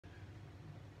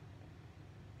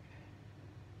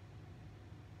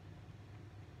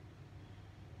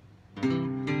Can't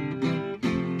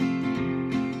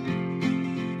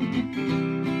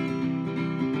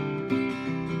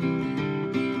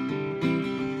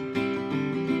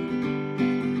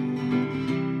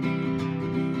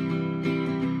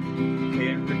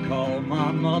recall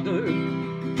my mother,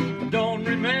 I don't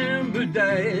remember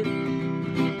Dad.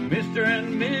 Mr.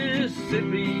 and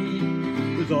Mississippi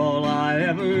was all I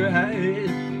ever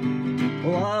had.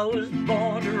 Oh, I was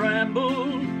born to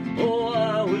ramble, oh,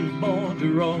 I was born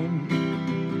to roam.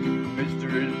 Mr.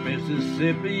 and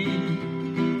Mississippi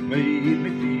made me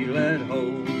feel at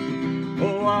home.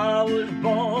 Oh, I was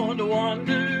born to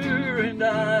wander and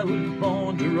I was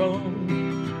born to roam.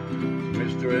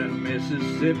 Mr. and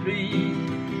Mississippi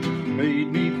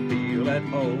made me feel at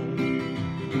home.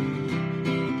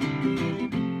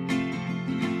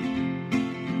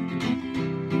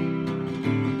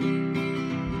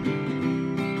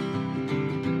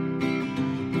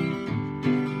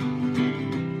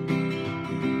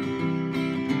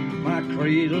 My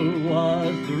cradle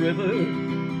was the river,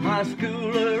 my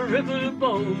school a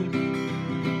riverboat.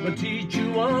 My teacher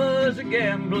was a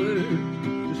gambler,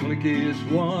 the slickest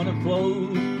one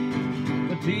afloat.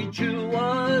 My teacher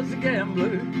was a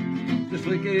gambler, the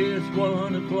slickest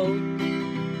one afloat.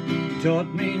 He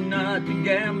taught me not to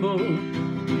gamble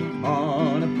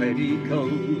on a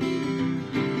petticoat.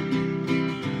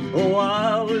 Oh,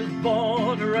 I was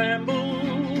born to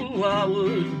ramble, I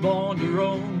was born to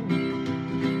roam.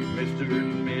 Mr.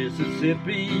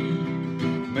 Mississippi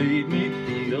made me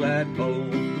feel at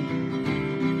home.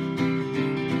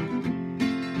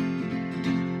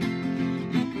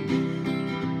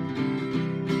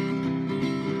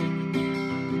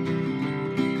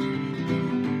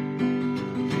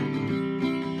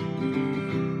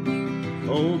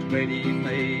 Oh, Betty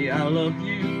May, I love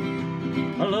you.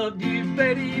 I love you,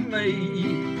 Betty May.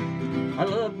 I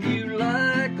love you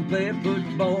like a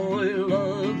barefoot boy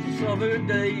loves a summer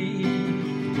day.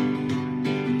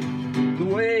 The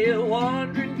way a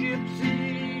wandering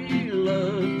gypsy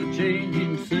loves the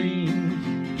changing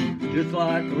scenes, just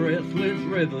like a restless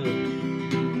river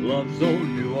loves old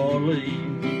New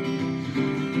Orleans.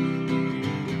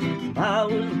 I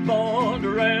was born to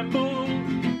ramble,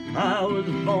 I was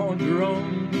born to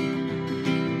roam.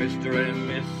 Mr. and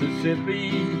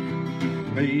Mississippi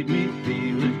made me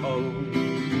feel at home.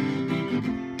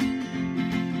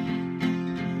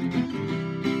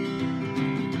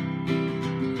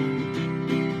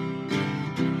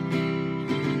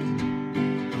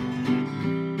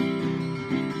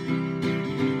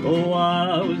 Oh,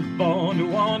 I was born to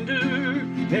wander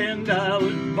and I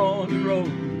was born to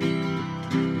roam.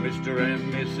 Mr.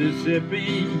 and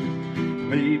Mississippi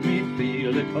made me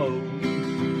feel at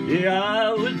home. Yeah,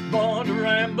 I was born to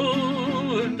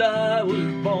ramble and I was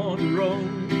born to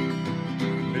roam.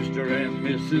 Mr. and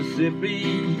Mississippi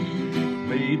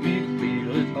made me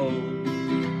feel at home.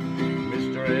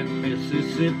 Mr. and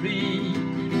Mississippi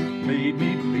made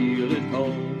me feel at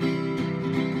home.